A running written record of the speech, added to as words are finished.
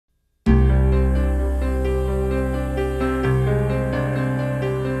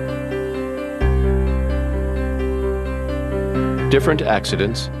Different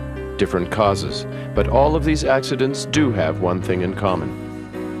accidents, different causes, but all of these accidents do have one thing in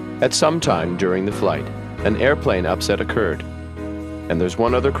common. At some time during the flight, an airplane upset occurred. And there's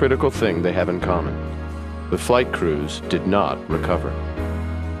one other critical thing they have in common. The flight crews did not recover.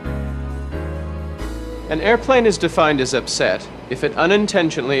 An airplane is defined as upset if it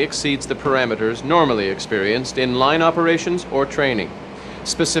unintentionally exceeds the parameters normally experienced in line operations or training.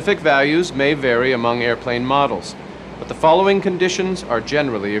 Specific values may vary among airplane models, but the following conditions are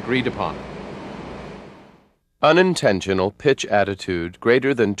generally agreed upon. Unintentional pitch attitude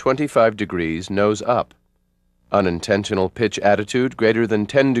greater than 25 degrees nose up. Unintentional pitch attitude greater than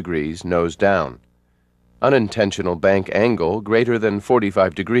 10 degrees nose down. Unintentional bank angle greater than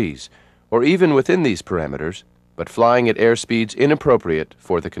 45 degrees, or even within these parameters, but flying at airspeeds inappropriate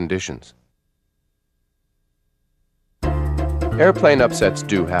for the conditions. Airplane upsets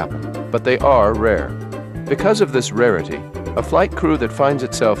do happen, but they are rare. Because of this rarity, a flight crew that finds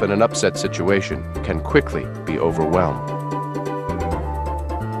itself in an upset situation can quickly be overwhelmed.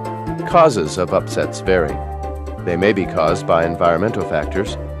 Causes of upsets vary. They may be caused by environmental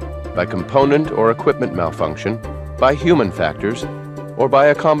factors, by component or equipment malfunction, by human factors, or by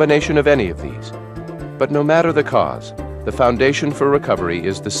a combination of any of these. But no matter the cause, the foundation for recovery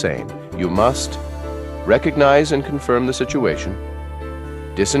is the same. You must recognize and confirm the situation,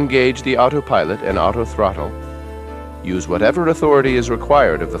 disengage the autopilot and auto-throttle, use whatever authority is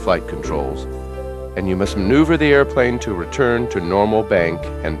required of the flight controls, and you must maneuver the airplane to return to normal bank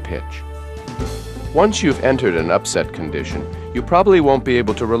and pitch. Once you've entered an upset condition, you probably won't be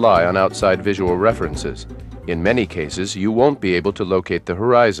able to rely on outside visual references. In many cases, you won't be able to locate the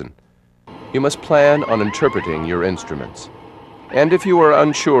horizon. You must plan on interpreting your instruments. And if you are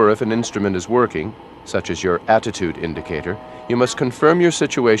unsure if an instrument is working, such as your attitude indicator, you must confirm your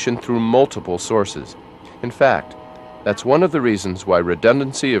situation through multiple sources. In fact, that's one of the reasons why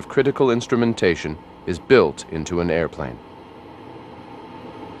redundancy of critical instrumentation is built into an airplane.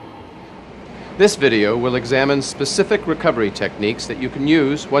 This video will examine specific recovery techniques that you can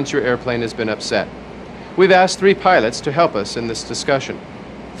use once your airplane has been upset. We've asked 3 pilots to help us in this discussion.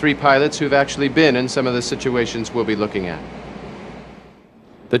 3 pilots who've actually been in some of the situations we'll be looking at.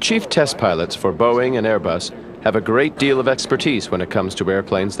 The chief test pilots for Boeing and Airbus have a great deal of expertise when it comes to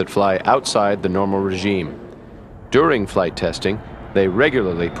airplanes that fly outside the normal regime. During flight testing, they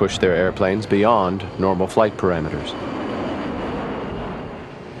regularly push their airplanes beyond normal flight parameters.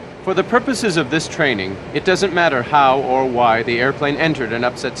 For the purposes of this training, it doesn't matter how or why the airplane entered an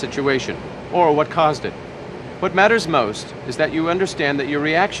upset situation, or what caused it. What matters most is that you understand that your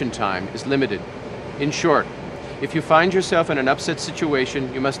reaction time is limited. In short, if you find yourself in an upset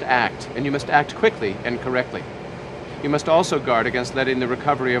situation, you must act, and you must act quickly and correctly. You must also guard against letting the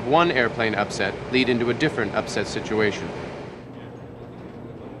recovery of one airplane upset lead into a different upset situation.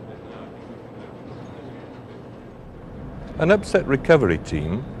 An upset recovery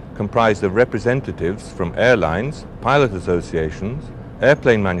team comprised of representatives from airlines, pilot associations,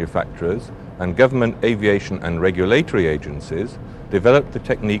 airplane manufacturers, and government aviation and regulatory agencies developed the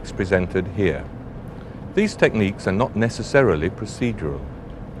techniques presented here. These techniques are not necessarily procedural.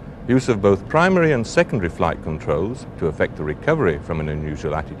 Use of both primary and secondary flight controls to effect the recovery from an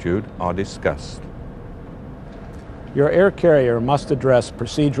unusual attitude are discussed. Your air carrier must address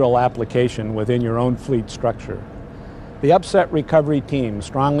procedural application within your own fleet structure. The upset recovery team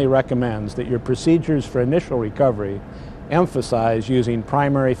strongly recommends that your procedures for initial recovery emphasize using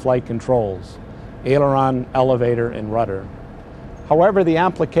primary flight controls, aileron, elevator, and rudder. However, the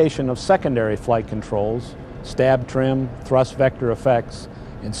application of secondary flight controls, stab trim, thrust vector effects,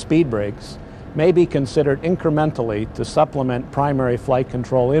 and speed brakes may be considered incrementally to supplement primary flight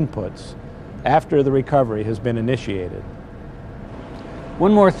control inputs after the recovery has been initiated.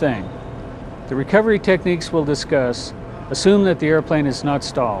 One more thing. The recovery techniques we'll discuss assume that the airplane is not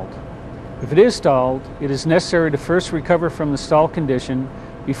stalled. If it is stalled, it is necessary to first recover from the stall condition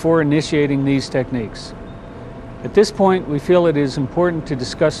before initiating these techniques. At this point, we feel it is important to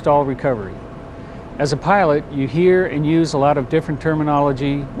discuss stall recovery. As a pilot, you hear and use a lot of different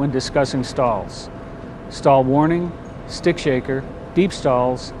terminology when discussing stalls. Stall warning, stick shaker, deep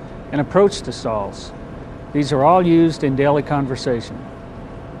stalls, and approach to stalls. These are all used in daily conversation.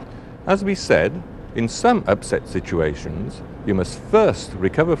 As we said, in some upset situations, you must first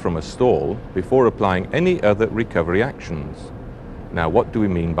recover from a stall before applying any other recovery actions. Now, what do we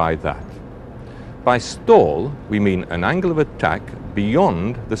mean by that? By stall, we mean an angle of attack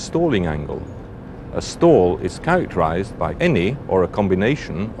beyond the stalling angle. A stall is characterized by any or a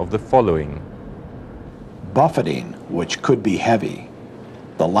combination of the following: buffeting, which could be heavy,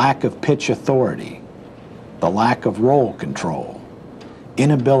 the lack of pitch authority, the lack of roll control,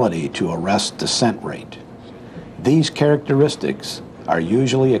 inability to arrest descent rate. These characteristics are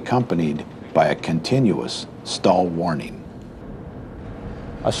usually accompanied by a continuous stall warning.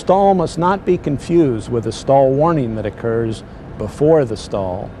 A stall must not be confused with a stall warning that occurs before the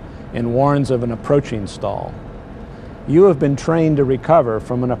stall and warns of an approaching stall. You have been trained to recover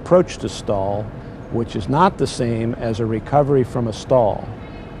from an approach to stall, which is not the same as a recovery from a stall.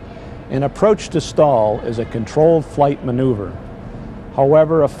 An approach to stall is a controlled flight maneuver.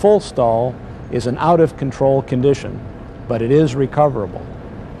 However, a full stall is an out-of-control condition, but it is recoverable.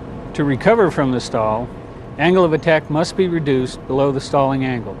 To recover from the stall, angle of attack must be reduced below the stalling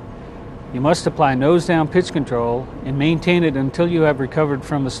angle. You must apply nose-down pitch control and maintain it until you have recovered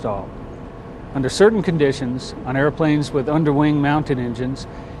from the stall. Under certain conditions, on airplanes with underwing mounted engines,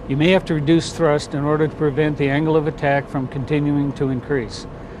 you may have to reduce thrust in order to prevent the angle of attack from continuing to increase.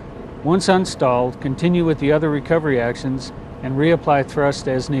 Once unstalled, continue with the other recovery actions and reapply thrust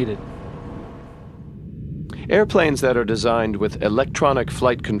as needed. Airplanes that are designed with electronic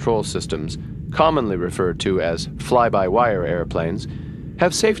flight control systems, commonly referred to as fly-by-wire airplanes,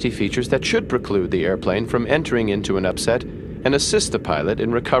 have safety features that should preclude the airplane from entering into an upset and assist the pilot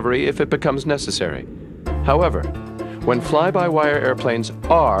in recovery if it becomes necessary. However, when fly-by-wire airplanes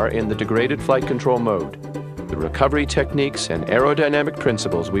are in the degraded flight control mode, the recovery techniques and aerodynamic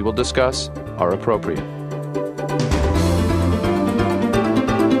principles we will discuss are appropriate.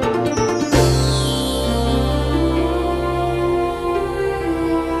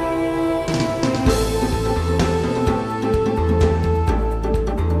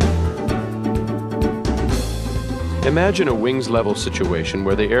 Imagine a wings level situation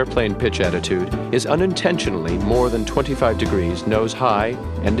where the airplane pitch attitude is unintentionally more than 25 degrees nose high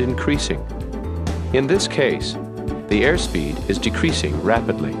and increasing. In this case, the airspeed is decreasing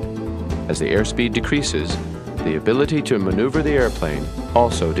rapidly. As the airspeed decreases, the ability to maneuver the airplane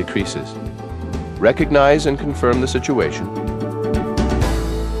also decreases. Recognize and confirm the situation.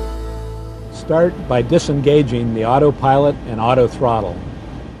 Start by disengaging the autopilot and auto throttle.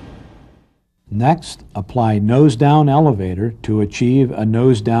 Next, apply nose-down elevator to achieve a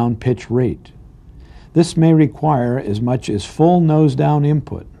nose-down pitch rate. This may require as much as full nose-down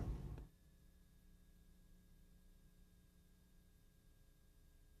input.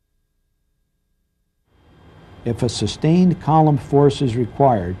 If a sustained column force is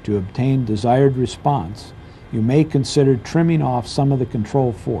required to obtain desired response, you may consider trimming off some of the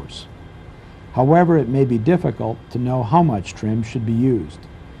control force. However, it may be difficult to know how much trim should be used.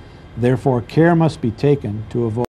 Therefore, care must be taken to avoid